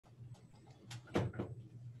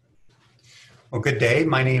Well, good day.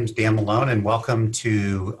 My name is Dan Malone, and welcome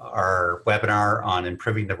to our webinar on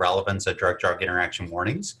improving the relevance of drug-drug interaction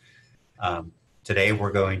warnings. Today,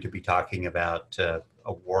 we're going to be talking about a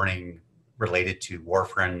warning related to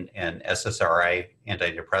warfarin and SSRI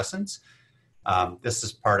antidepressants. This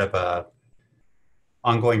is part of an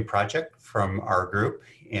ongoing project from our group,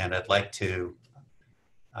 and I'd like to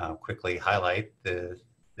quickly highlight the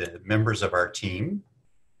members of our team.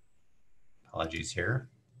 Apologies here.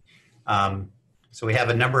 So we have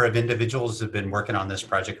a number of individuals who have been working on this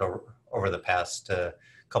project over the past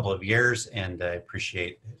couple of years, and I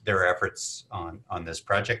appreciate their efforts on this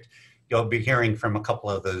project. You'll be hearing from a couple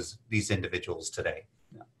of these individuals today.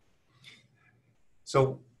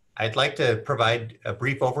 So I'd like to provide a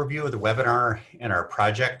brief overview of the webinar and our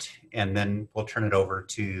project, and then we'll turn it over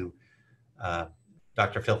to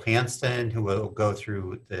Dr. Phil Hanston, who will go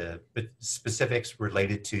through the specifics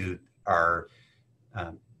related to our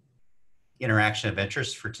interaction of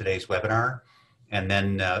interest for today's webinar. And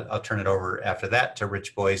then I'll turn it over after that to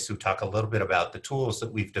Rich Boyce, who talk a little bit about the tools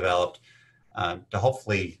that we've developed to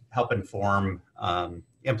hopefully help inform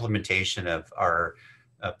implementation of our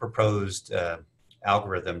proposed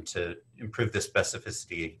algorithm to improve the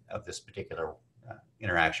specificity of this particular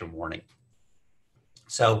interaction warning.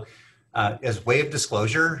 So as way of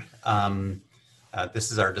disclosure,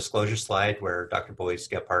 this is our disclosure slide where Dr. Boyce,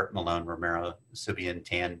 Gephardt, Malone, Romero, Subian,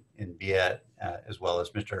 Tan, and Viet, as well as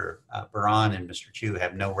Mr. Baran and Mr. Chu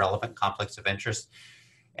have no relevant conflicts of interest.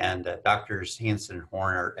 And Drs. Hanson and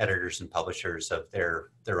Horn are editors and publishers of their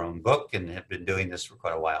own book and have been doing this for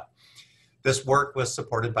quite a while. This work was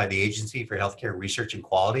supported by the Agency for Healthcare Research and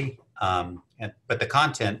Quality, but the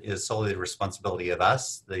content is solely the responsibility of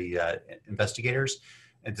us, the investigators.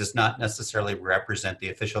 It does not necessarily represent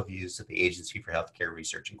the official views of the Agency for Healthcare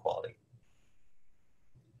Research and Quality.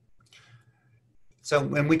 So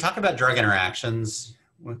when we talk about drug interactions,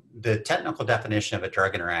 the technical definition of a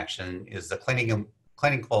drug interaction is the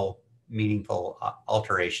clinical meaningful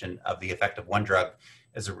alteration of the effect of one drug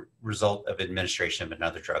as a result of administration of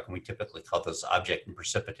another drug. And we typically call those object and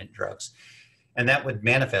precipitant drugs. And that would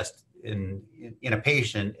manifest in a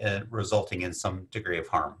patient resulting in some degree of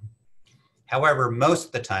harm. However, most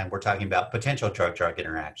of the time we're talking about potential drug-drug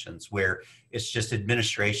interactions where it's just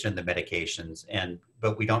administration of the medications,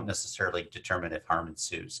 but we don't necessarily determine if harm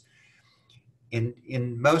ensues. In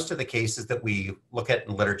most of the cases that we look at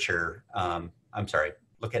in literature,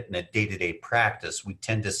 look at in a day-to-day practice, we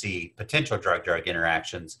tend to see potential drug-drug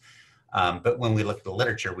interactions. But when we look at the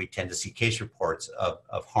literature, we tend to see case reports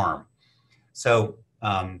of harm. So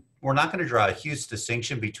we're not going to draw a huge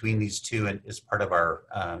distinction between these two as part of our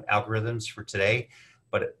algorithms for today,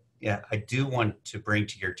 but yeah, I do want to bring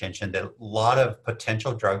to your attention that a lot of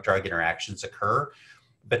potential drug-drug interactions occur,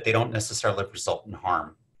 but they don't necessarily result in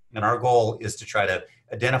harm. And our goal is to try to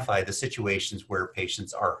identify the situations where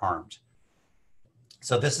patients are harmed.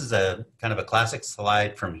 So this is a kind of a classic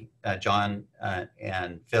slide from John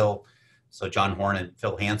and Phil, so John Horn and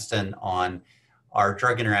Phil Hanston on our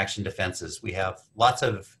drug interaction defenses. We have lots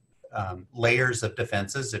of layers of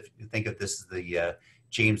defenses. If you think of this as the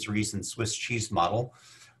James Reason Swiss cheese model,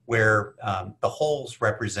 where the holes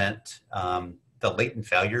represent the latent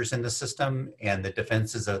failures in the system and the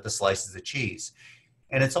defenses of the slices of cheese.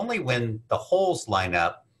 And it's only when the holes line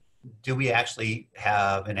up do we actually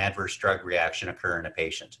have an adverse drug reaction occur in a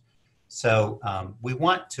patient. So we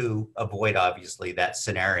want to avoid, obviously, that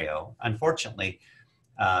scenario. Unfortunately,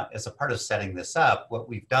 as a part of setting this up, what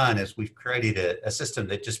we've done is we've created a system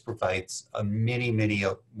that just provides many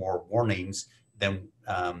more warnings than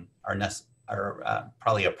are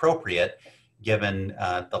probably appropriate given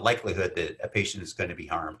the likelihood that a patient is going to be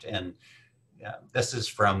harmed. And this is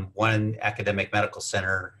from one academic medical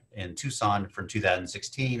center in Tucson from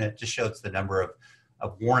 2016. It just shows the number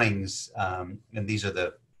of warnings, and these are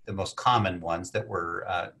the most common ones that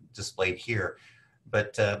were displayed here.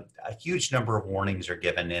 But a huge number of warnings are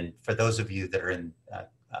given. And for those of you that are in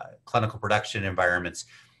clinical production environments,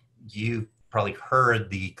 you probably heard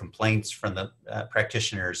the complaints from the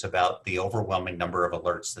practitioners about the overwhelming number of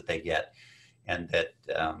alerts that they get, and that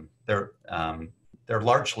they're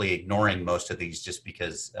largely ignoring most of these just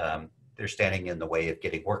because they're standing in the way of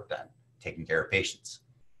getting work done, taking care of patients.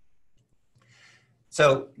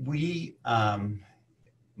 So we,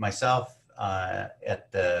 myself, at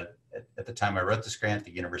the time I wrote this grant at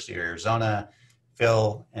the University of Arizona,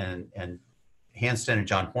 Phil and Hanston and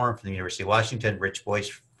John Horn from the University of Washington, Rich Boyce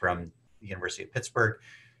from the University of Pittsburgh,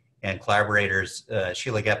 and collaborators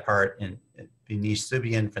Sheila Gephardt and Denise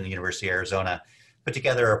Subian from the University of Arizona put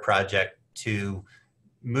together a project to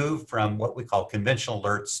move from what we call conventional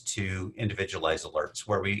alerts to individualized alerts,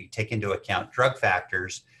 where we take into account drug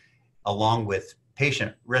factors along with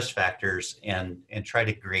patient risk factors and try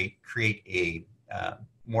to create a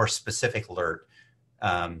more specific alert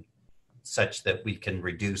such that we can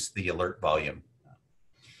reduce the alert volume.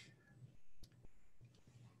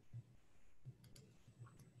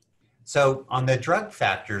 So on the drug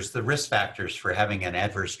factors, the risk factors for having an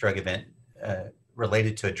adverse drug event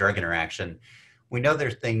related to a drug interaction, we know there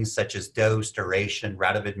are things such as dose, duration,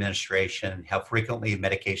 route of administration, how frequently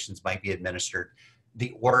medications might be administered.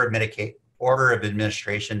 The order of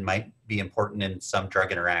administration might be important in some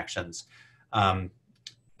drug interactions.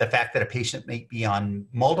 The fact that a patient may be on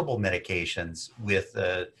multiple medications with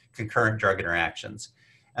concurrent drug interactions,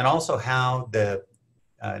 and also how the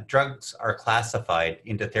drugs are classified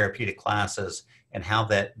into therapeutic classes and how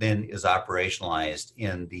that then is operationalized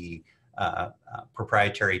in the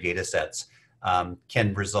proprietary data sets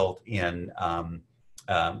can result in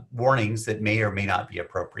warnings that may or may not be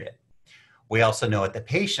appropriate. We also know at the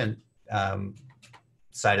patient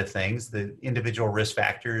side of things, the individual risk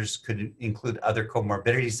factors could include other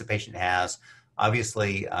comorbidities the patient has.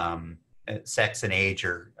 Obviously, sex and age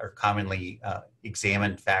are commonly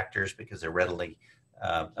examined factors because they're readily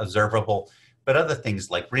observable, but other things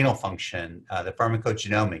like renal function, the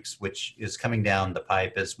pharmacogenomics, which is coming down the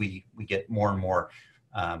pipe as we get more and more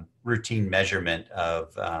routine measurement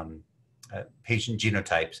of patient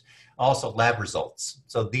genotypes, also lab results.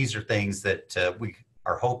 So these are things that we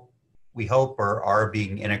hope are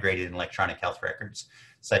being integrated in electronic health records,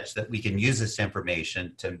 such that we can use this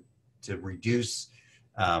information to reduce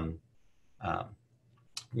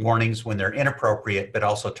warnings when they're inappropriate, but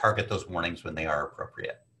also target those warnings when they are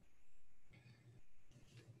appropriate.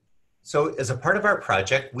 So as a part of our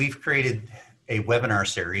project, we've created a webinar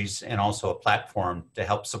series and also a platform to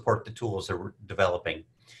help support the tools that we're developing.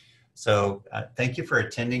 So thank you for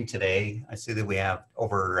attending today. I see that we have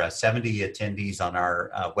over 70 attendees on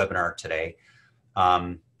our webinar today.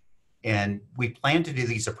 And we plan to do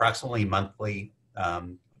these approximately monthly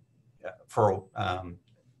for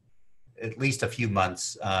at least a few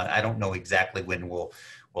months. I don't know exactly when we'll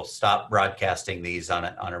stop broadcasting these on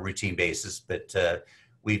a routine basis, but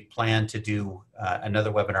we plan to do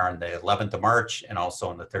another webinar on the 11th of March and also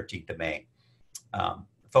on the 13th of May,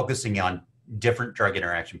 focusing on different drug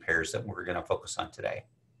interaction pairs that we're going to focus on today.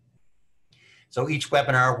 So each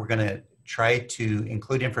webinar, we're going to try to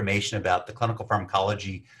include information about the clinical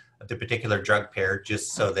pharmacology of the particular drug pair,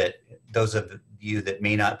 just so that those of you that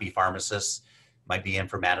may not be pharmacists, might be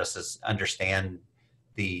informaticists, understand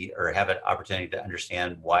or have an opportunity to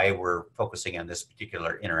understand why we're focusing on this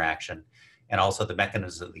particular interaction, and also the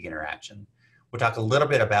mechanisms of the interaction. We'll talk a little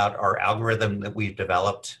bit about our algorithm that we've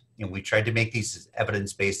developed, and we tried to make these as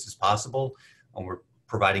evidence-based as possible, and we're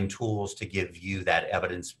providing tools to give you that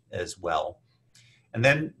evidence as well. And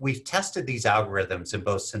then we've tested these algorithms in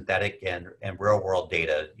both synthetic and real-world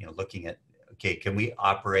data, looking at, okay, can we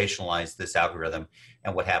operationalize this algorithm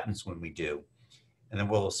and what happens when we do? And then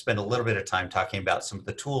we'll spend a little bit of time talking about some of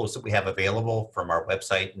the tools that we have available from our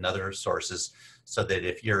website and other sources, so that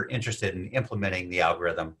if you're interested in implementing the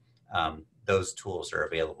algorithm, those tools are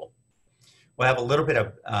available. We'll have a little bit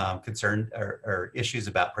of concern or issues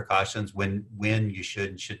about precautions, when you should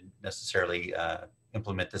and shouldn't necessarily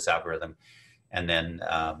implement this algorithm. And then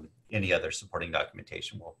any other supporting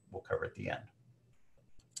documentation we'll cover at the end.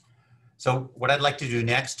 So what I'd like to do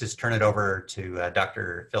next is turn it over to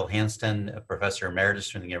Dr. Phil Hanston, a professor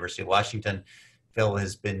emeritus from the University of Washington. Phil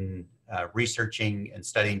has been researching and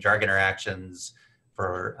studying drug interactions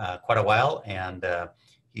for quite a while, and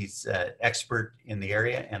he's an expert in the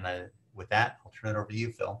area. And with that, I'll turn it over to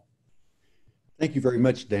you, Phil. Thank you very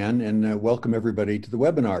much, Dan, and welcome everybody to the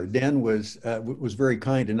webinar. Dan was very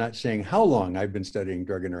kind in not saying how long I've been studying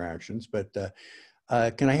drug interactions, but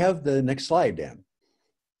can I have the next slide, Dan?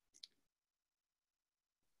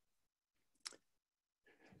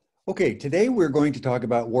 Okay, today we're going to talk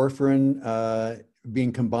about warfarin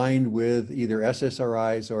being combined with either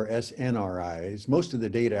SSRIs or SNRIs. Most of the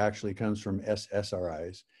data actually comes from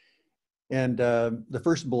SSRIs. And the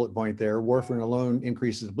first bullet point there, warfarin alone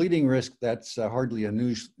increases bleeding risk. That's hardly a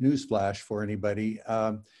news flash for anybody.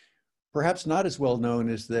 Perhaps not as well known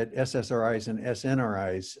is that SSRIs and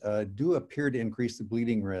SNRIs do appear to increase the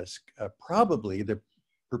bleeding risk. Probably the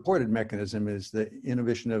purported mechanism is the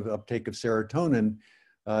inhibition of uptake of serotonin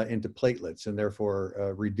into platelets, and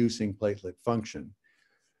therefore reducing platelet function.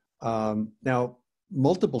 Now,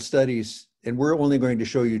 multiple studies, and we're only going to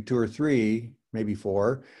show you 2 or 3, maybe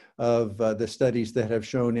 4, of the studies that have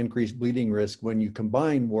shown increased bleeding risk when you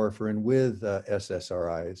combine warfarin with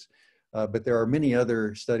SSRIs. but there are many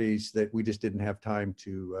other studies that we just didn't have time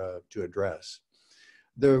to address.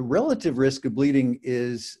 The relative risk of bleeding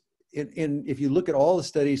is, if you look at all the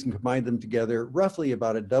studies and combine them together, roughly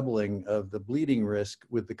about a doubling of the bleeding risk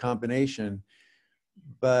with the combination,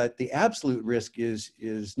 but the absolute risk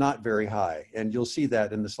is not very high, and you'll see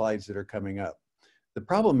that in the slides that are coming up. The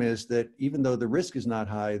problem is that even though the risk is not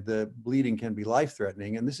high, the bleeding can be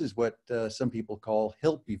life-threatening, and this is what some people call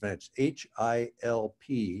HILP events,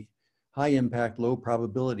 H-I-L-P, high impact, low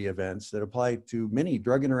probability events that apply to many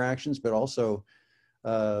drug interactions, but also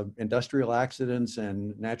industrial accidents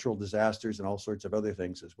and natural disasters and all sorts of other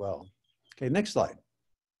things as well. Okay, next slide.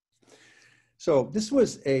 So this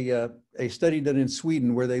was a study done in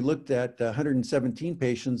Sweden where they looked at 117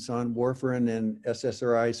 patients on warfarin and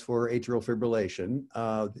SSRIs for atrial fibrillation.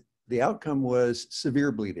 The outcome was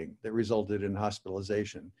severe bleeding that resulted in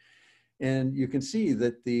hospitalization. And you can see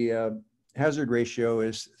that the hazard ratio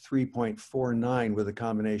is 3.49 with the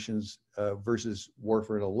combinations versus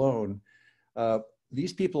warfarin alone.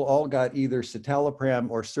 These people all got either citalopram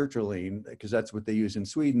or sertraline, because that's what they use in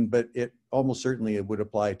Sweden, but it almost certainly it would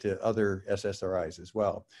apply to other SSRIs as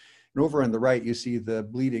well. And over on the right, you see the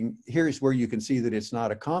bleeding. Here's where you can see that it's not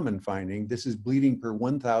a common finding. This is bleeding per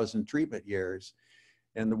 1,000 treatment years.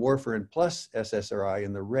 And the warfarin plus SSRI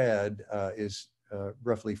in the red is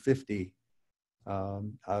roughly 50 out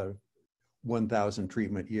of 1,000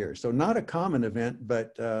 treatment years. So not a common event,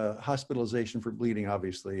 but hospitalization for bleeding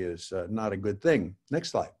obviously is not a good thing. Next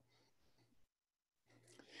slide.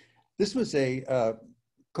 This was a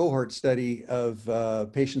cohort study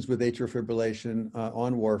of patients with atrial fibrillation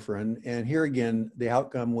on warfarin. And here again, the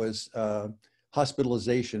outcome was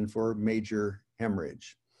hospitalization for major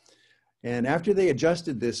hemorrhage. And after they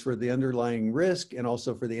adjusted this for the underlying risk and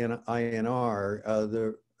also for the INR,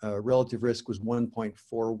 the relative risk was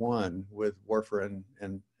 1.41 with warfarin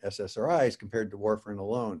and SSRIs compared to warfarin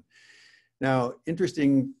alone. Now,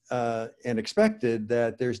 interesting and expected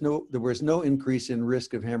that there was no increase in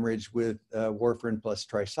risk of hemorrhage with warfarin plus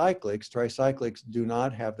tricyclics. Tricyclics do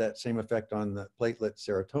not have that same effect on the platelet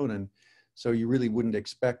serotonin, so you really wouldn't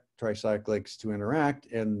expect tricyclics to interact,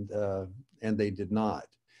 and they did not.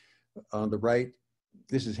 On the right,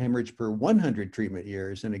 this is hemorrhage per 100 treatment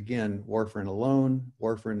years. And again, warfarin alone,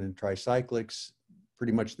 warfarin and tricyclics,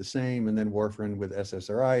 pretty much the same. And then warfarin with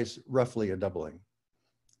SSRIs, roughly a doubling.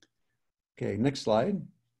 Okay, next slide.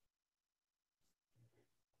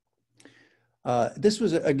 This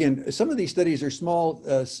was, again, some of these studies are small.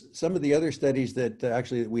 Some of the other studies that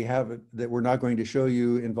actually we have that we're not going to show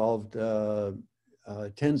you involved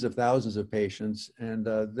tens of thousands of patients, and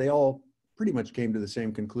they all pretty much came to the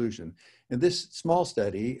same conclusion. In this small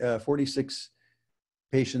study, 46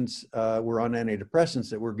 patients were on antidepressants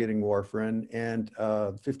that were getting warfarin, and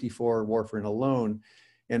 54 warfarin alone.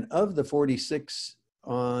 And of the 46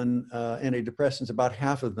 on antidepressants, about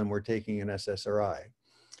half of them were taking an SSRI.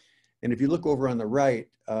 And if you look over on the right,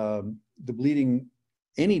 the bleeding,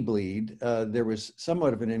 any bleed, there was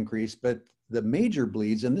somewhat of an increase, but the major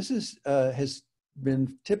bleeds, and this is has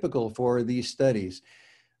been typical for these studies,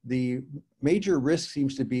 the major risk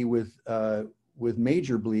seems to be with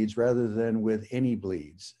major bleeds rather than with any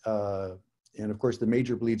bleeds. And of course, the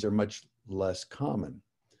major bleeds are much less common.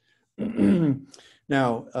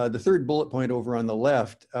 Now, the third bullet point over on the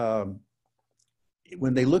left,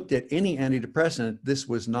 when they looked at any antidepressant, this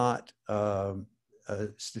was not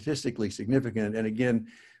statistically significant. And again,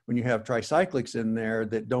 when you have tricyclics in there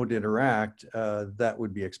that don't interact, that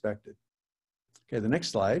would be expected. Okay, the next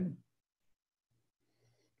slide.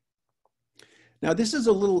 Now, this is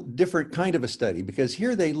a little different kind of a study because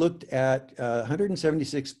here they looked at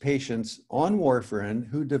 176 patients on warfarin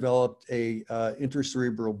who developed a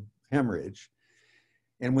intracerebral hemorrhage.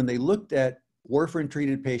 And when they looked at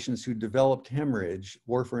warfarin-treated patients who developed hemorrhage,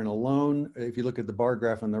 warfarin alone, if you look at the bar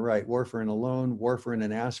graph on the right, warfarin alone, warfarin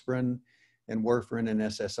and aspirin, and warfarin and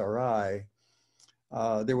SSRI,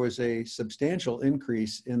 there was a substantial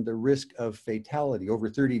increase in the risk of fatality over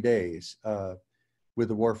 30 days with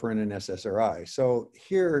the warfarin and SSRI. So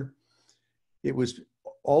here, it was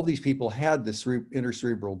all these people had this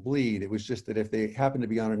intracerebral bleed. It was just that if they happened to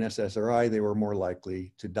be on an SSRI, they were more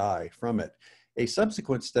likely to die from it. A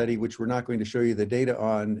subsequent study, which we're not going to show you the data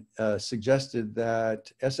on, suggested that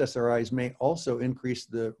SSRIs may also increase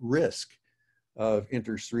the risk of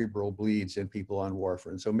intracerebral bleeds in people on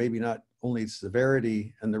warfarin. So maybe not only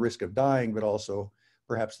severity and the risk of dying, but also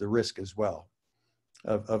perhaps the risk as well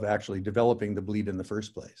of actually developing the bleed in the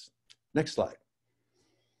first place. Next slide.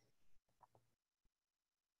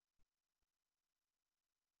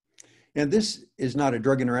 And this is not a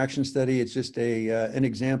drug interaction study. It's just an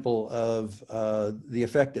example of the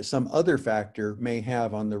effect that some other factor may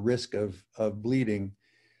have on the risk of bleeding.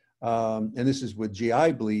 And this is with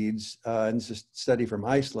GI bleeds, and this is a study from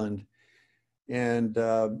Iceland. And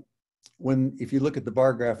if you look at the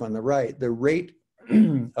bar graph on the right, the rate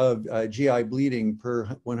of GI bleeding per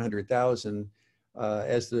 100,000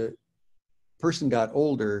 as the person got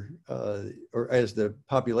older, or as the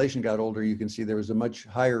population got older, you can see there was a much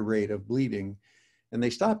higher rate of bleeding, and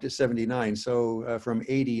they stopped at 79. So from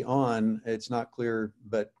 80 on, it's not clear,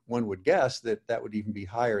 but one would guess that that would even be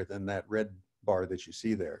higher than that red bar that you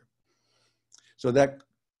see there. So that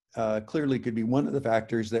clearly could be one of the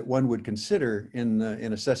factors that one would consider in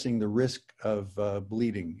assessing the risk of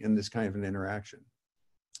bleeding in this kind of an interaction.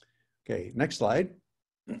 Okay, next slide.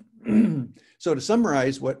 So to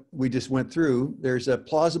summarize what we just went through, there's a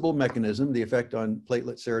plausible mechanism, the effect on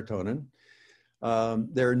platelet serotonin.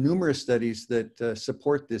 There are numerous studies that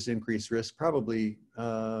support this increased risk, probably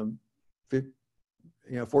 14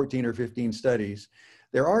 or 15 studies.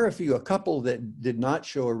 There are a couple that did not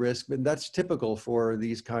show a risk, but that's typical for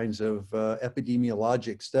these kinds of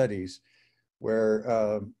epidemiologic studies,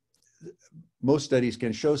 where most studies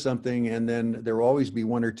can show something, and then there will always be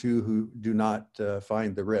one or two who do not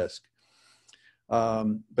find the risk.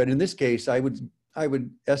 But in this case, I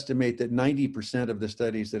would estimate that 90% of the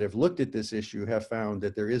studies that have looked at this issue have found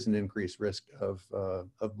that there is an increased risk of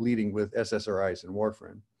bleeding with SSRIs and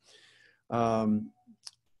warfarin.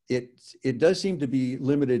 It does seem to be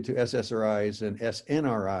limited to SSRIs and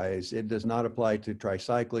SNRIs. It does not apply to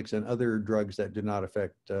tricyclics and other drugs that do not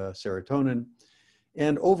affect serotonin.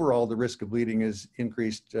 And overall, the risk of bleeding is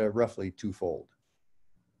increased roughly twofold.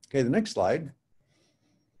 Okay, the next slide.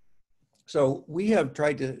 So we have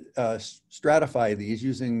tried to stratify these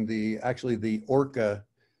using the ORCA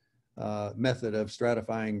method of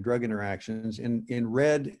stratifying drug interactions. In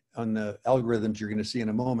red on the algorithms you're going to see in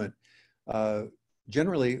a moment,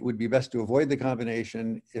 generally it would be best to avoid the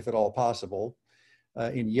combination if at all possible.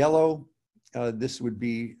 In yellow, this would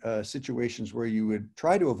be situations where you would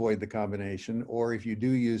try to avoid the combination, or if you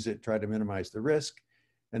do use it, try to minimize the risk.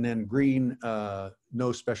 And then green,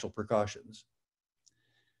 no special precautions.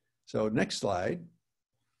 So next slide.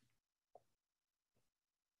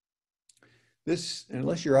 This,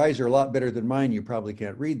 unless your eyes are a lot better than mine, you probably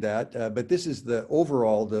can't read that, but this is the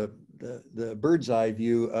overall, the bird's eye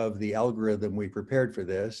view of the algorithm we prepared for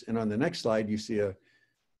this. And on the next slide, you see a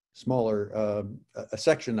smaller a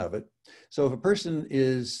section of it. So if a person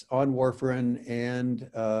is on warfarin and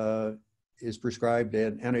is prescribed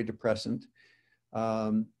an antidepressant,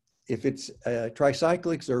 if it's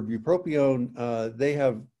tricyclics or bupropion, they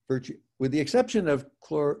have with the exception of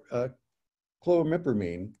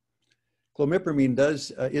clomipramine. Clomipramine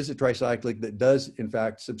is a tricyclic that does in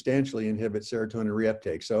fact substantially inhibit serotonin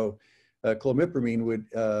reuptake. So clomipramine would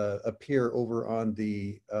appear over on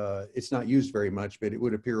the, it's not used very much, but it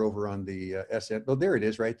would appear over on the SN. Oh, there it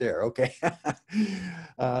is right there. Okay.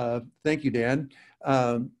 Thank you, Dan.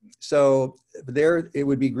 So there it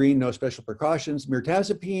would be green, no special precautions.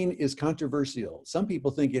 Mirtazapine is controversial. Some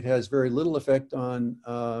people think it has very little effect on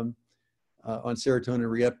serotonin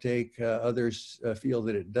reuptake. Others feel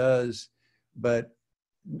that it does, but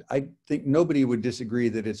I think nobody would disagree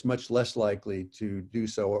that it's much less likely to do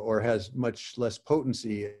so, or has much less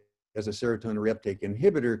potency as a serotonin reuptake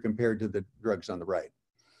inhibitor compared to the drugs on the right.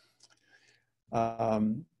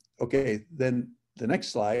 Okay, then the next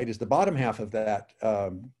slide is the bottom half of that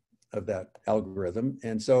algorithm.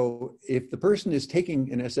 And so if the person is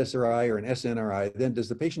taking an SSRI or an SNRI, then does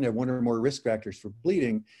the patient have one or more risk factors for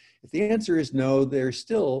bleeding? If the answer is no, there's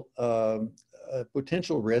still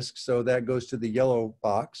potential risk. So that goes to the yellow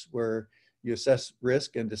box where you assess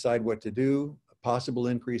risk and decide what to do, possible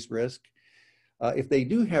increased risk. If they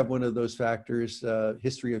do have one of those factors,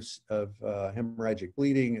 history of hemorrhagic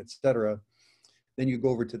bleeding, et cetera, then you go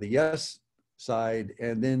over to the yes side,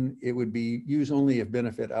 and then it would be use only if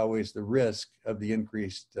benefit outweighs the risk of the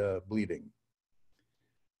increased bleeding.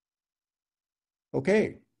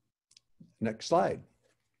 Okay, next slide.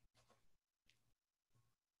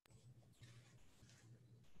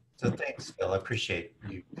 So thanks, Phil. I appreciate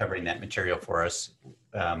you covering that material for us.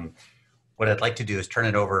 What I'd like to do is turn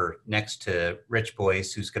it over next to Rich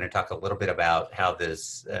Boyce, who's going to talk a little bit about how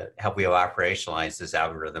this, how we operationalize this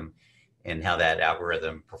algorithm and how that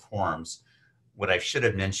algorithm performs. What I should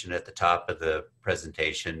have mentioned at the top of the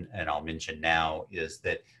presentation, and I'll mention now, is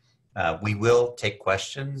that we will take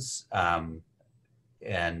questions,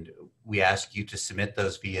 and we ask you to submit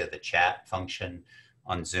those via the chat function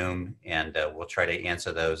on Zoom, and we'll try to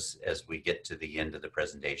answer those as we get to the end of the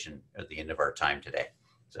presentation, or the end of our time today.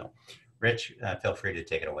 So Rich, feel free to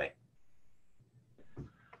take it away.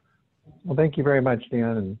 Well, thank you very much,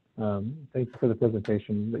 Dan, and thank you for the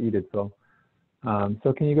presentation that you did, Phil.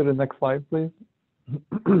 So can you go to the next slide, please?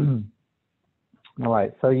 All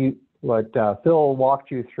right, so what Phil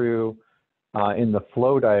walked you through in the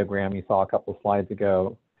flow diagram you saw a couple of slides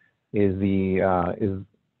ago is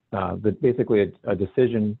basically a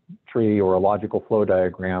decision tree or a logical flow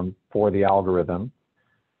diagram for the algorithm.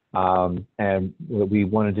 And what we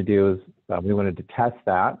wanted to do is we wanted to test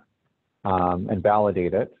that and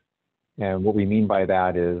validate it. And what we mean by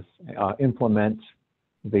that is implement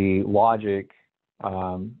the logic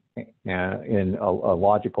in a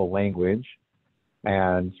logical language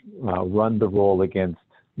and run the rule against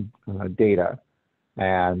data.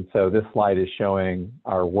 And so this slide is showing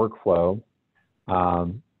our workflow.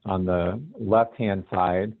 On the left-hand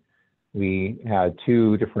side, we had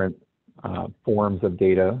two different forms of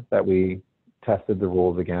data that we tested the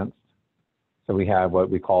rules against. So we have what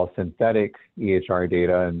we call synthetic EHR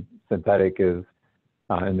data, and synthetic is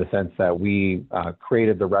in the sense that we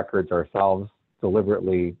created the records ourselves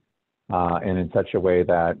deliberately and in such a way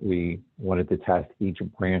that we wanted to test each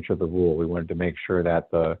branch of the rule. We wanted to make sure that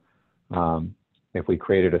if we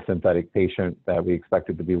created a synthetic patient that we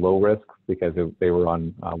expected to be low risk because they were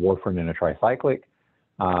on warfarin and a tricyclic,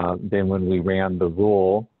 then when we ran the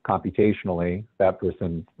rule computationally, that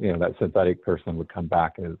person, that synthetic person would come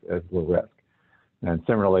back as low risk. And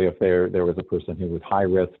similarly, if there was a person who was high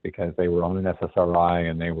risk because they were on an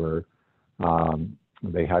SSRI and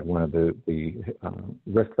they had one of the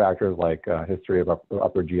risk factors like history of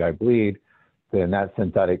upper GI bleed, then that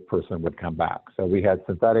synthetic person would come back. So we had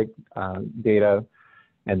synthetic data,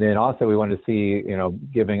 and then also we wanted to see,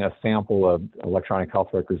 giving a sample of electronic health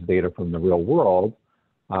records data from the real world,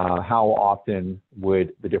 how often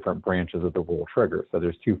would the different branches of the rule trigger? So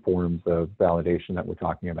there's two forms of validation that we're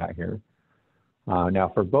talking about here. Now,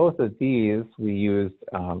 for both of these, we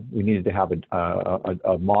needed to have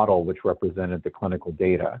a model which represented the clinical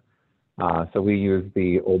data. So we used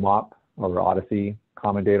the OMOP, or Odyssey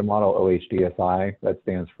Common Data Model, OHDSI. That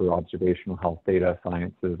stands for Observational Health Data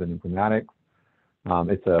Sciences and Informatics.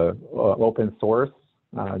 It's an open source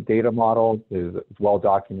data model. It's well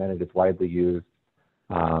documented. It's widely used,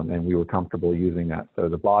 and we were comfortable using that. So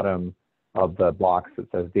the bottom of the box that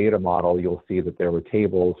says data model, you'll see that there were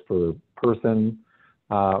tables for person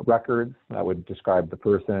records that would describe the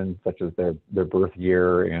person, such as their birth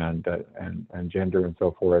year and gender and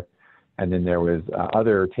so forth. And then there was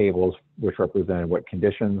other tables which represented what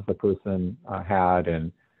conditions the person had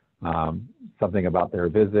and something about their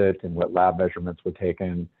visit and what lab measurements were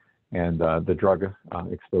taken and the drug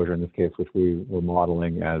exposure in this case, which we were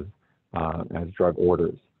modeling as drug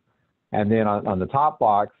orders. And then on the top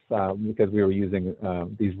box, because we were using,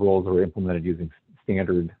 these rules were implemented using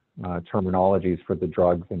standard terminologies for the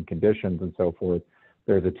drugs and conditions and so forth,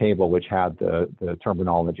 there's a table which had the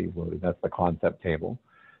terminologies loaded. That's the concept table.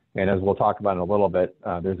 And as we'll talk about in a little bit,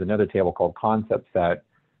 there's another table called concept set,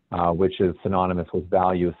 which is synonymous with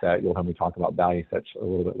value set. You'll hear me talk about value sets a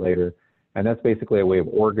little bit later. And that's basically a way of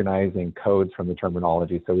organizing codes from the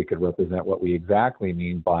terminology so we could represent what we exactly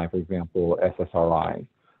mean by, for example, SSRI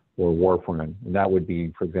or warfarin. And that would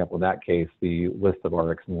be, for example, in that case, the list of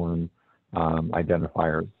RX norm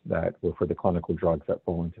identifiers that were for the clinical drugs that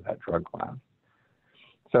fall into that drug class.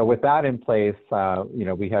 So with that in place,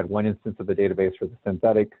 we had one instance of the database for the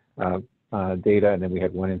synthetic data, and then we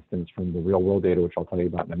had one instance from the real world data, which I'll tell you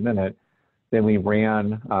about in a minute. Then we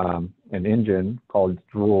ran an engine called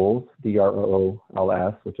DROOLS,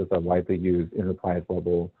 D-R-O-O-L-S, which is a widely used enterprise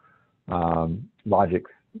level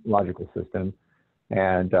logical system.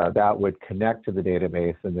 And that would connect to the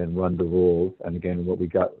database and then run the rules. And again, what we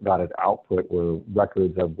got as output were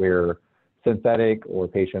records of where synthetic or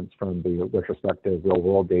patients from the retrospective real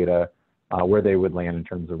world data, where they would land in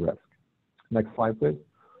terms of risk. Next slide, please.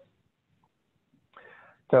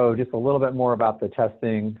 So just a little bit more about the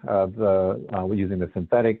testing of using the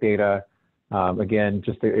synthetic data. Again,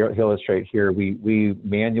 just to illustrate here, we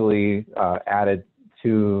manually added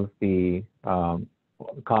to the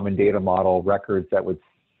common data model records that would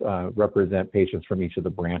represent patients from each of the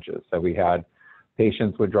branches. So we had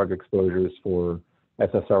patients with drug exposures for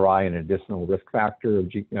SSRI and additional risk factor,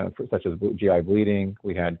 such as GI bleeding.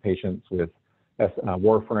 We had patients with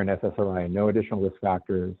warfarin, SSRI, and no additional risk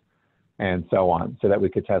factors, and so on, so that we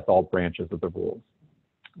could test all branches of the rules.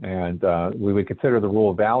 And we would consider the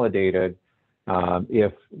rule validated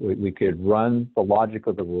if we could run the logic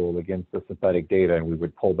of the rule against the synthetic data, and we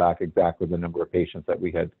would pull back exactly the number of patients that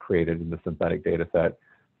we had created in the synthetic data set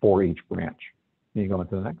for each branch. Can you go on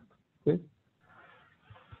to the next, please?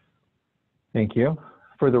 Thank you.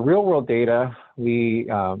 For the real world data, we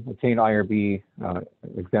obtained IRB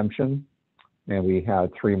exemption, and we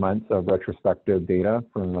had 3 months of retrospective data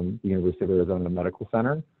from the University of Arizona Medical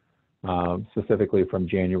Center, specifically from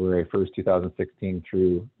January 1st, 2016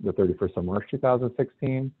 through the 31st of March,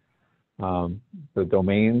 2016. The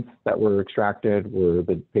domains that were extracted were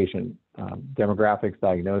the patient demographics,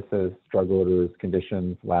 diagnosis, drug orders,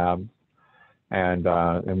 conditions, labs. And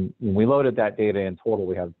when we loaded that data in total,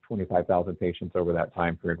 we have 25,000 patients over that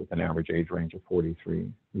time period with an average age range of 43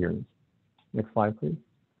 years. Next slide, please.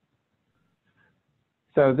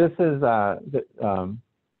 So this is, now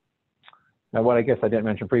what I guess I didn't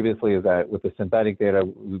mention previously is that with the synthetic data,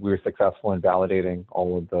 we were successful in validating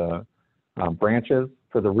all of the branches.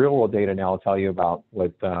 For the real world data, now I'll tell you about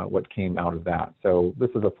what came out of that. So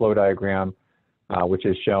this is a flow diagram, which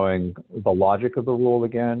is showing the logic of the rule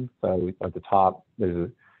again. So at the top,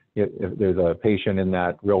 there's a patient in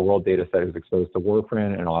that real world data set who's exposed to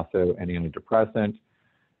warfarin and also an antidepressant.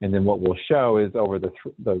 And then what we'll show is over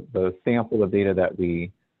the sample of data that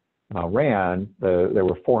we ran, there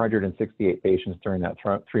were 468 patients during that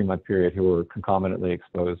 3-month period who were concomitantly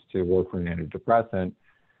exposed to warfarin and antidepressant.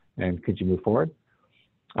 And could you move forward?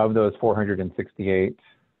 Of those 468,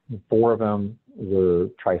 4 of them were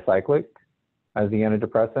tricyclic as the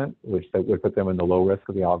antidepressant, which that would put them in the low risk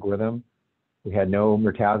of the algorithm. We had no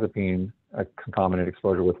mirtazapine concomitant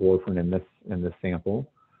exposure with warfarin in this sample.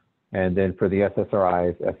 And then for the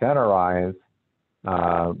SSRIs, SNRIs,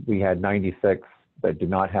 we had 96 that did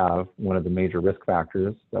not have one of the major risk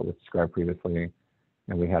factors that was described previously.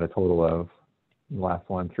 And we had a total of, the last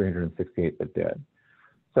one, 368 that did.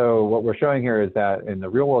 So what we're showing here is that in the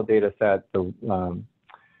real world data set, the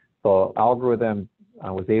algorithm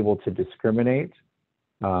was able to discriminate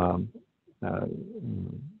over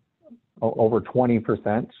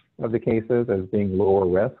 20% of the cases as being lower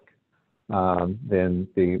risk than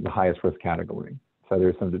the highest risk category. So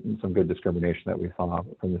there's some good discrimination that we saw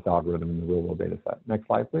from this algorithm in the real world data set. Next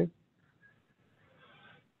slide, please.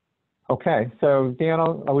 Okay, so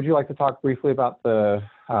Deanna, would you like to talk briefly about the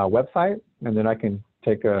website, and then I can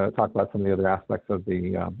talk about some of the other aspects of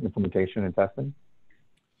the implementation and testing?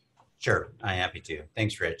 Sure, I'm happy to.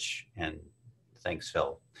 Thanks, Rich, and thanks,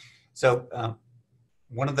 Phil. So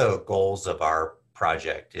one of the goals of our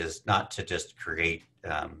project is not to just create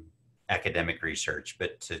academic research,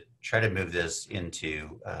 but to try to move this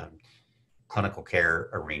into clinical care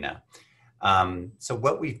arena. So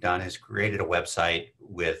what we've done is created a website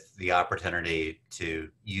with the opportunity to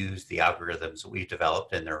use the algorithms that we've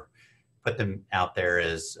developed, and put them out there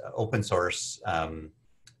as open source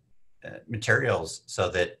materials so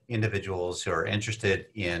that individuals who are interested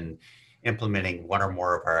in implementing one or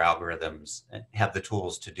more of our algorithms have the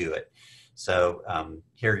tools to do it. So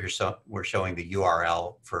here we're showing the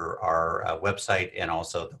URL for our website and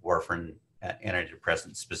also the warfarin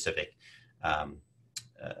antidepressant specific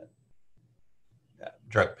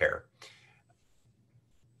drug pair.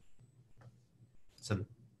 So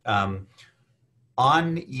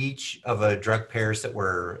on each of the drug pairs that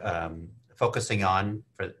we're focusing on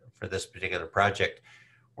for this particular project,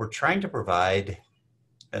 we're trying to provide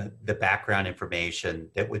the background information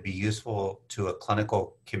that would be useful to a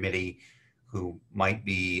clinical committee who might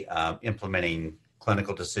be implementing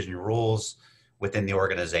clinical decision rules within the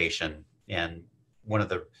organization. And one of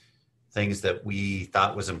the things that we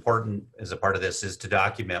thought was important as a part of this is to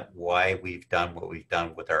document why we've done what we've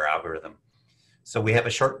done with our algorithm. So we have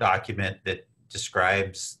a short document that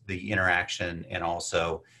describes the interaction and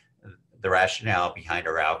also the rationale behind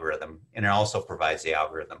our algorithm, and it also provides the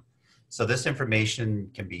algorithm. So this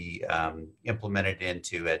information can be implemented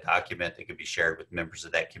into a document that can be shared with members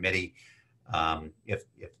of that committee if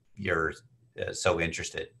you're so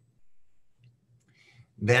interested.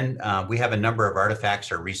 Then we have a number of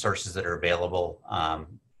artifacts or resources that are available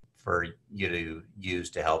for you to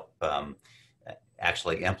use to help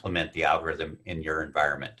actually implement the algorithm in your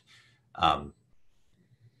environment.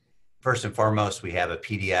 First and foremost, we have a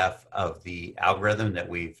PDF of the algorithm that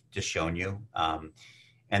we've just shown you.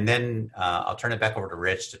 And then I'll turn it back over to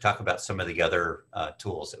Rich to talk about some of the other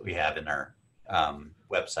tools that we have in our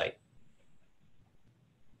website.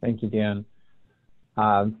 Thank you, Dan.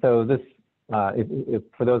 So this,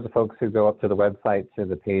 for those of folks who go up to the website to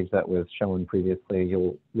the page that was shown previously,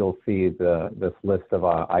 you'll see this list of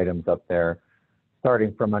items up there,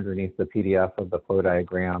 starting from underneath the PDF of the flow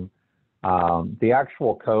diagram. The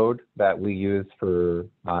actual code that we use for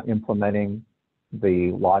implementing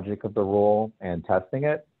the logic of the rule and testing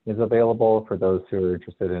it is available for those who are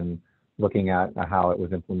interested in looking at how it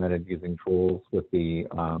was implemented using tools with the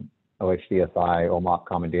OHDSI OMOP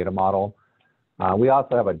Common Data Model. We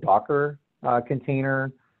also have a Docker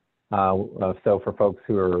container. So for folks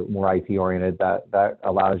who are more IT oriented, that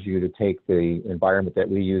allows you to take the environment that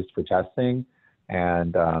we used for testing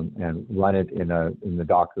and run it in the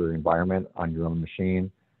Docker environment on your own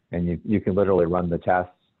machine, and you can literally run the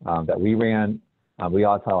tests that we ran. We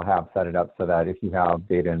also have set it up so that if you have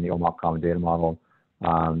data in the OMOP Common Data Model,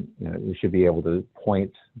 you should be able to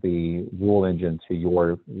point the rule engine to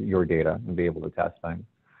your data and be able to test things.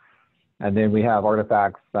 And then we have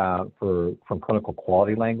artifacts from clinical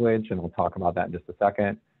quality language, and we'll talk about that in just a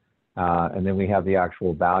second. And then we have the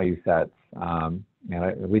actual value sets. And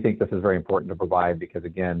we think this is very important to provide because,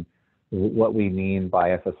 again, what we mean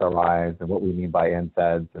by SSRIs and what we mean by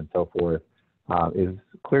NSAIDs and so forth is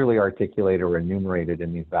clearly articulated or enumerated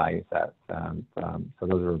in these value sets. So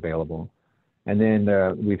those are available. And then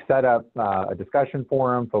we've set up a discussion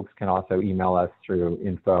forum. Folks can also email us through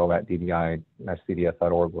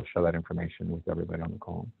info@ddi-cds.org. We'll show that information with everybody on the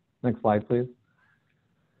call. Next slide, please.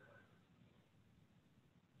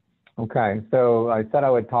 Okay, so I said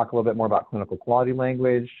I would talk a little bit more about clinical quality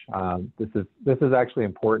language. This is actually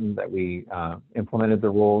important that we implemented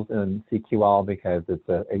the rules in CQL because it's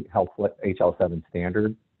a health HL7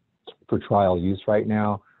 standard for trial use right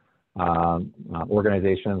now.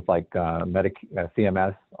 Organizations like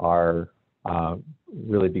CMS are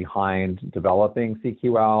really behind developing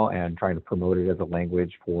CQL and trying to promote it as a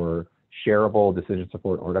language for shareable decision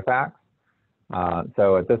support artifacts.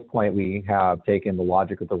 So at this point, we have taken the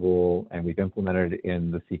logic of the rule and we've implemented it in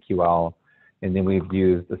the CQL. And then we've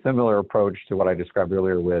used a similar approach to what I described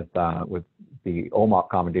earlier with the OMOP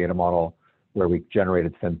Common Data Model, where we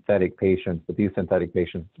generated synthetic patients, but these synthetic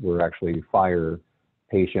patients were actually FHIR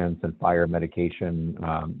patients and FHIR medication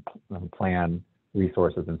plan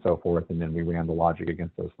resources and so forth, and then we ran the logic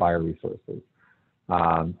against those FHIR resources.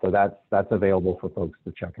 So that's available for folks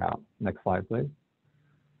to check out. Next slide, please.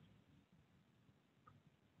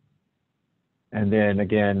 And then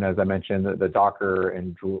again, as I mentioned, the Docker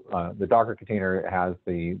and the Docker container has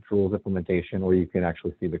the Drools implementation, or you can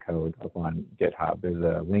actually see the code up on GitHub. There's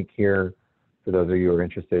a link here. For those of you who are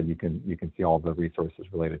interested, you can see all the resources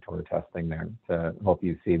related to our testing there to help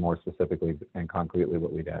you see more specifically and concretely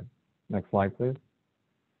what we did. Next slide, please.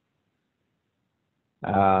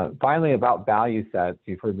 Finally, about value sets.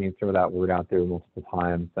 You've heard me throw that word out there multiple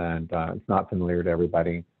times, and it's not familiar to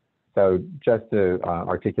everybody. So just to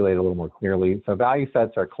articulate a little more clearly, so value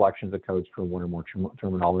sets are collections of codes for one or more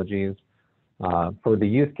terminologies. For the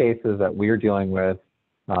use cases that we're dealing with,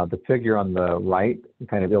 the figure on the right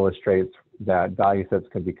kind of illustrates that value sets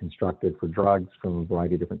can be constructed for drugs from a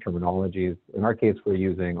variety of different terminologies. In our case, we're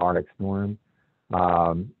using RX norm.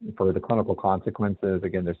 For the clinical consequences,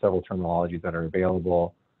 again, there's several terminologies that are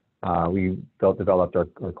available. We developed our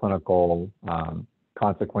clinical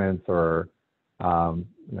consequence or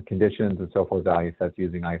conditions and so forth value sets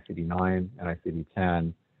using ICD-9 and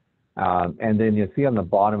ICD-10. And then you see on the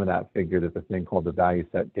bottom of that figure, there's a thing called the value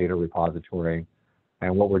set data repository.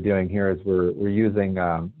 And what we're doing here is we're using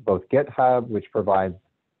both GitHub, which provides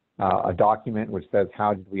a document which says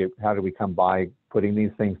how do we come by putting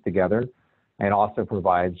these things together, and also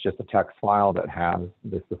provides just a text file that has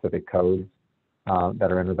the specific codes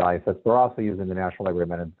that are in the value sets. We're also using the National Library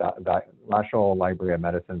of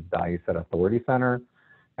Medicine's Value Set Authority Center,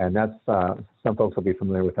 and that's some folks will be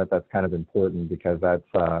familiar with that. That's kind of important because that's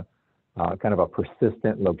kind of a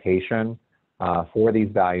persistent location for these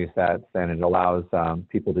value sets, and it allows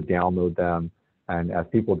people to download them. And as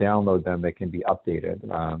people download them, they can be updated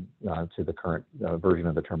to the current version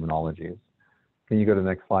of the terminologies. Can you go to the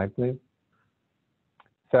next slide, please?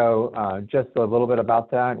 So just a little bit about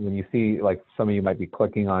that. When you see, like some of you might be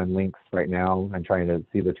clicking on links right now and trying to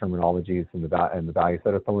see the terminologies in the value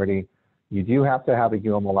set authority, you do have to have a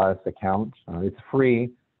UMLS account. It's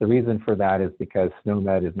free. The reason for that is because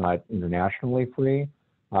SNOMED is not internationally free.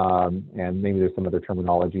 And maybe there's some other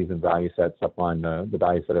terminologies and value sets up on the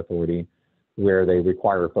value set authority where they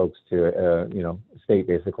require folks to, state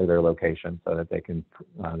basically their location so that they can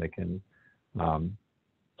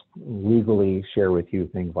legally share with you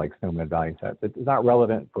things like SNOMED value sets. It's not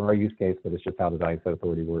relevant for our use case, but it's just how the value set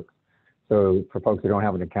authority works. So for folks who don't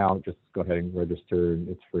have an account, just go ahead and register.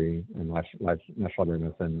 It's free, and National Library of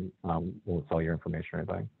Medicine won't sell your information or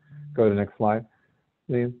anything. Go to the next slide,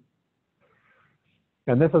 please.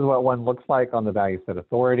 And this is what one looks like on the value set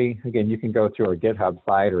authority. Again, you can go to our GitHub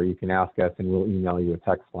site, or you can ask us and we'll email you a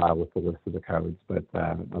text file with the list of the codes. But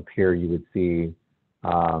up here you would see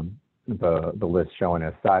the list shown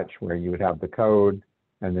as such, where you would have the code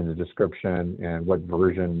and then the description and what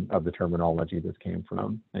version of the terminology this came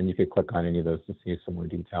from. And you could click on any of those to see some more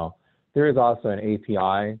detail. There is also an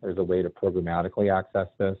API. There's a way to programmatically access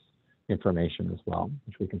this. information as well,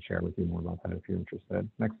 which we can share with you more about that if you're interested.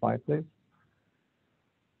 Next slide, please.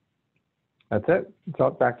 That's it. So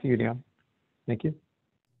back to you, Dan. Thank you.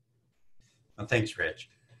 Well, thanks, Rich.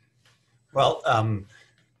 Well,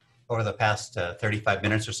 over the past 35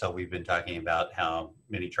 minutes or so, we've been talking about how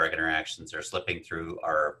many drug interactions are slipping through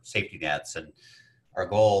our safety nets. And our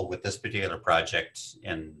goal with this particular project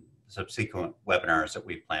and subsequent webinars that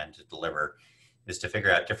we plan to deliver is to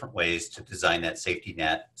figure out different ways to design that safety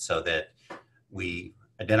net so that we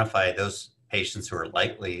identify those patients who are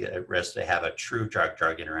likely at risk to have a true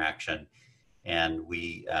drug-drug interaction, and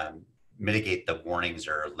we mitigate the warnings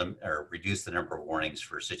or reduce the number of warnings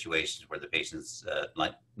for situations where the patient's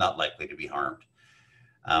not likely to be harmed.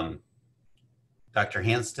 Dr.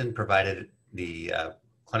 Hanston provided the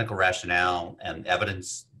clinical rationale and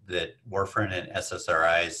evidence that warfarin and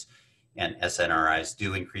SSRIs and SNRIs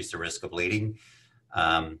do increase the risk of bleeding,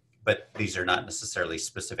 but these are not necessarily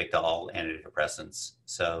specific to all antidepressants.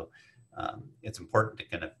 So it's important to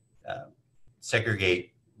kind of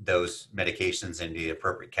segregate those medications into the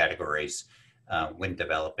appropriate categories when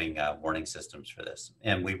developing warning systems for this.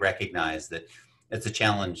 And we recognize that it's a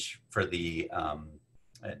challenge for the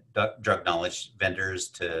drug knowledge vendors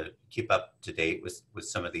to keep up to date with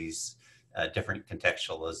some of these different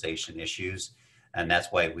contextualization issues. And that's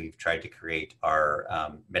why we've tried to create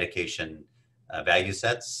our medication value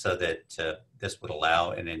sets so that this would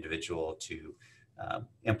allow an individual to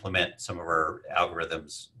implement some of our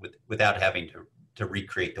algorithms without having to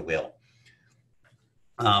recreate the wheel.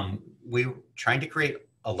 We're trying to create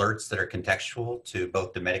alerts that are contextual to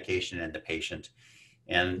both the medication and the patient.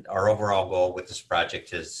 And our overall goal with this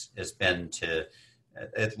project has been to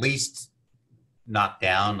at least knock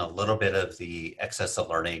down a little bit of the excess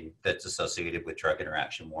alerting that's associated with drug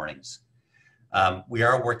interaction warnings. We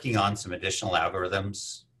are working on some additional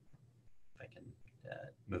algorithms. If I can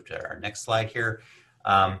move to our next slide here.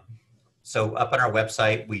 So up on our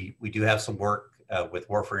website, we do have some work with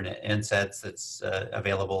warfarin and NSAIDs that's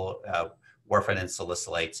available, warfarin and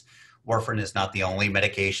salicylates. Warfarin is not the only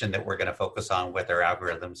medication that we're going to focus on with our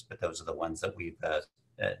algorithms, but those are the ones that we've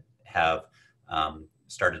have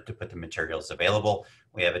started to put the materials available.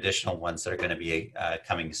 We have additional ones that are going to be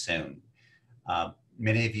coming soon.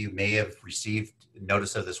 Many of you may have received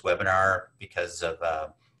notice of this webinar because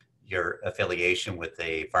of your affiliation with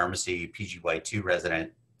a pharmacy PGY2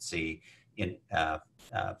 residency in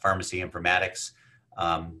pharmacy informatics.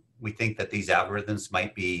 We think that these algorithms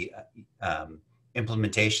might be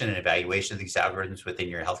implementation and evaluation of these algorithms within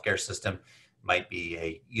your healthcare system might be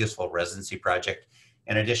a useful residency project.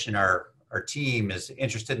 In addition, our team is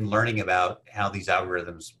interested in learning about how these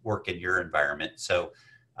algorithms work in your environment. So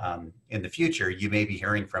in the future, you may be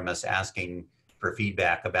hearing from us asking for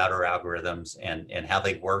feedback about our algorithms and how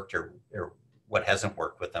they worked or what hasn't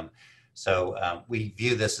worked with them. So we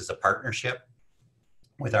view this as a partnership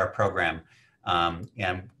with our program.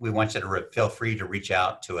 And we want you to feel free to reach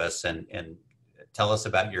out to us and tell us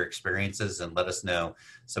about your experiences and let us know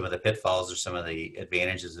some of the pitfalls or some of the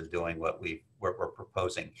advantages of doing what we're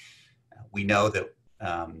proposing. We know that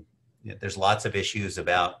there's lots of issues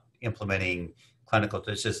about implementing clinical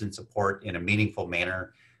decision support in a meaningful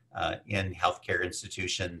manner in healthcare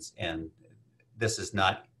institutions. And this is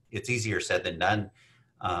not, it's easier said than done.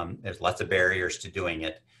 There's lots of barriers to doing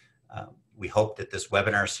it. We hope that this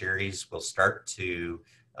webinar series will start to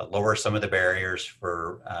lower some of the barriers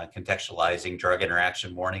for contextualizing drug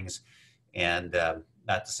interaction warnings. And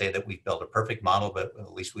not to say that we've built a perfect model, but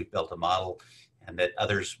at least we've built a model, and that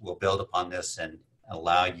others will build upon this and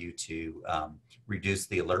allow you to reduce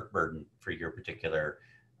the alert burden for your particular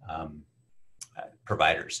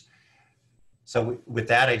providers. So with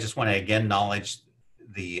that, I just want to again acknowledge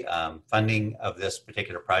the funding of this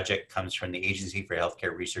particular project comes from the Agency for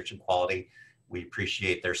Healthcare Research and Quality. We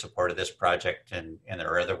appreciate their support of this project and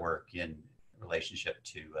their other work in relationship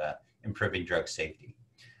to improving drug safety.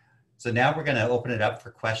 So now we're going to open it up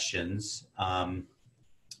for questions.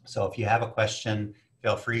 So if you have a question,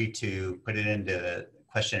 feel free to put it into the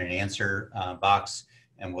question and answer box,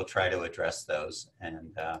 and we'll try to address those.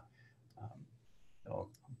 And we'll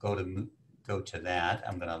go to that.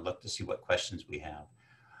 I'm going to look to see what questions we have.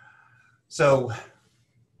 So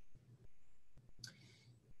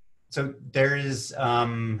there is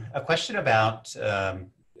a question about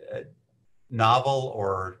novel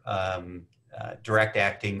or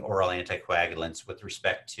direct-acting oral anticoagulants with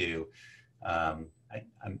respect to, I'm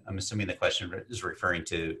assuming the question is referring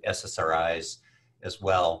to SSRIs as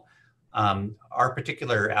well. Our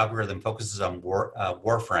particular algorithm focuses on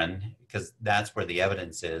warfarin because that's where the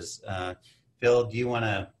evidence is. Phil, do you want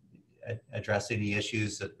to address any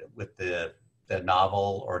issues with the the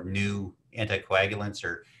novel or new anticoagulants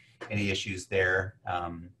or any issues there?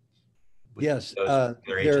 With Yes, those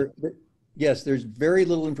particular agents? yes, there's very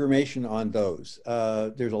little information on those.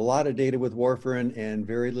 There's a lot of data with warfarin and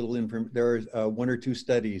very little there's one or two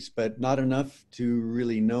studies, but not enough to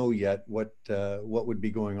really know yet what would be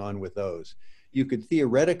going on with those. You could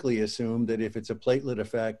theoretically assume that if it's a platelet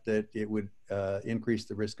effect, that it would increase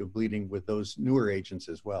the risk of bleeding with those newer agents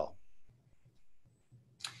as well.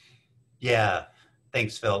 Yeah,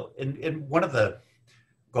 thanks, Phil. And one of the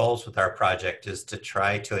goals with our project is to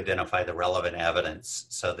try to identify the relevant evidence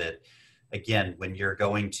so that, again, when you're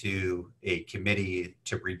going to a committee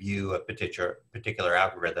to review a particular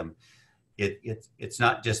algorithm, it's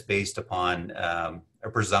not just based upon a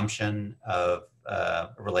presumption of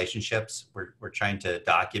relationships. We're trying to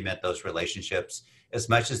document those relationships as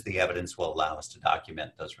much as the evidence will allow us to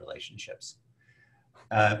document those relationships.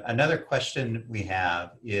 Another question we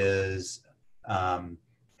have is,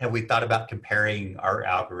 have we thought about comparing our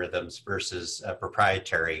algorithms versus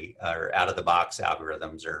proprietary or out-of-the-box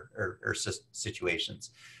algorithms or situations?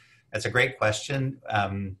 That's a great question.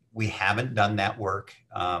 We haven't done that work.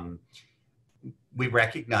 We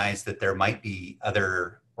recognize that there might be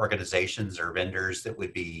other organizations or vendors that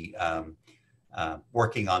would be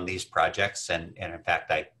working on these projects. And in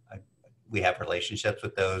fact, we have relationships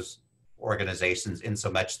with those organizations in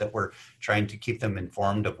so much that we're trying to keep them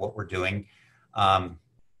informed of what we're doing. But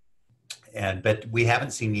we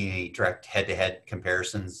haven't seen any direct head-to-head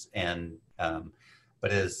comparisons.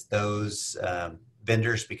 But as those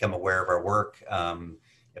vendors become aware of our work,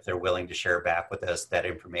 if they're willing to share back with us that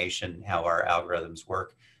information, how our algorithms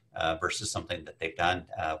work versus something that they've done,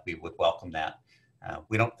 we would welcome that.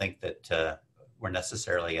 We don't think that we're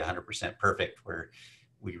necessarily 100% perfect.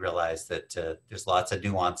 We realize that there's lots of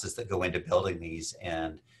nuances that go into building these,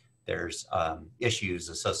 and there's issues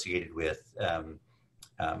associated with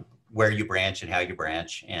where you branch and how you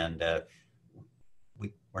branch. And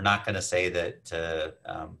we're not going to say that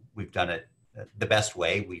we've done it the best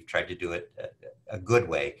way. We've tried to do it a good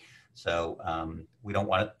way. So we don't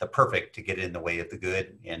want the perfect to get in the way of the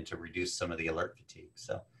good and to reduce some of the alert fatigue.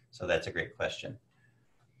 So that's a great question.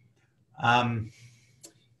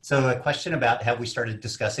 So a question about, have we started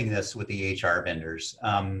discussing this with the EHR vendors?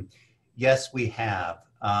 Yes, we have.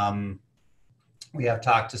 We have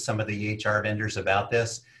talked to some of the EHR vendors about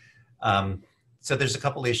this. So there's a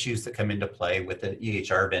couple issues that come into play with the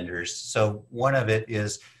EHR vendors. So one of it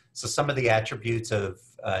is, so some of the attributes of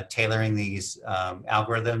tailoring these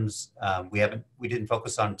algorithms, we didn't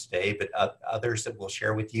focus on today, but others that we'll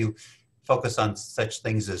share with you focus on such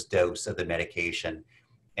things as dose of the medication.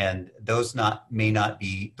 And those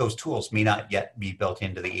tools may not yet be built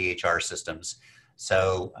into the EHR systems.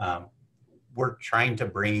 So we're trying to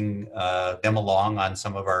bring them along on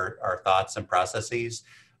some of our thoughts and processes,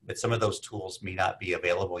 but some of those tools may not be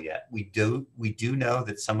available yet. We do know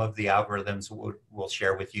that some of the algorithms we'll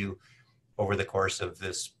share with you over the course of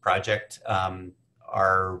this project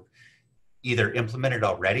are either implemented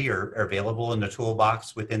already or available in the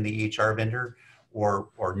toolbox within the EHR vendor or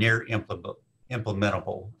near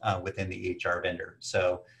implementable within the EHR vendor.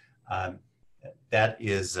 So that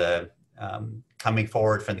is coming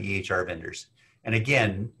forward from the EHR vendors. And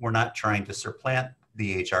again, we're not trying to supplant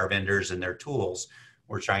the EHR vendors and their tools.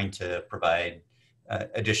 We're trying to provide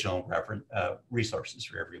additional resources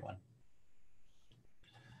for everyone.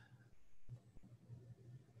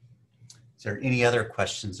 Is there any other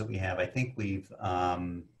questions that we have? I think we've,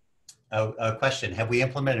 a question, have we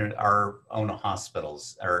implemented our own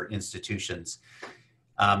hospitals or institutions?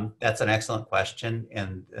 That's an excellent question.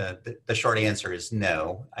 And the short answer is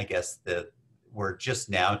no. I guess we're just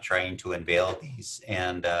now trying to unveil these,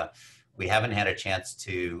 and we haven't had a chance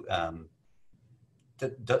to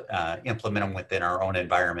implement them within our own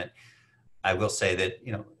environment. I will say that,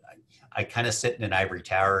 I kind of sit in an ivory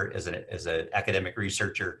tower as an academic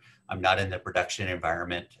researcher. I'm not in the production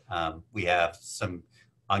environment. We have some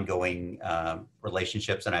ongoing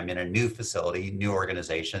relationships, and I'm in a new facility, new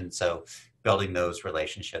organization. So building those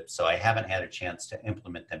relationships. So I haven't had a chance to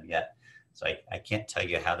implement them yet. So I can't tell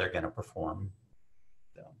you how they're going to perform.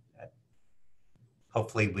 So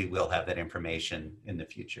hopefully we will have that information in the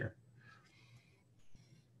future.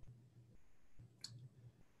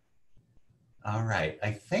 All right,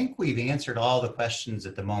 I think we've answered all the questions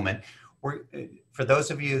at the moment. For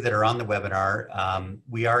those of you that are on the webinar,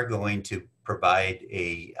 we are going to provide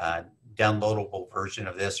a downloadable version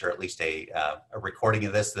of this, or at least a recording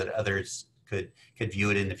of this that others could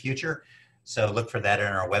view it in the future. So look for that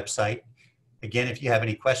on our website. Again, if you have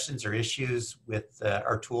any questions or issues with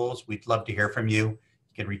our tools, we'd love to hear from you. You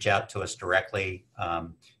can reach out to us directly.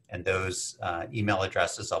 And And those email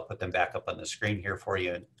addresses, I'll put them back up on the screen here for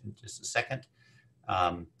you in just a second.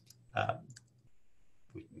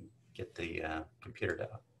 We can get the computer to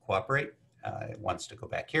cooperate. It wants to go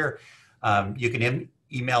back here. You can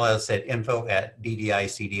email us at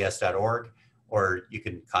info@ddicds.org, or you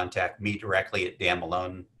can contact me directly at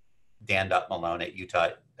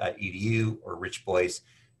dan.malone@utah.edu, or Rich Boyce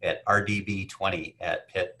at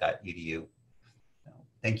rdb20@pitt.edu.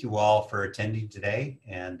 Thank you all for attending today,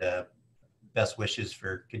 and best wishes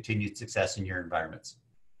for continued success in your environments.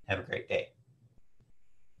 Have a great day.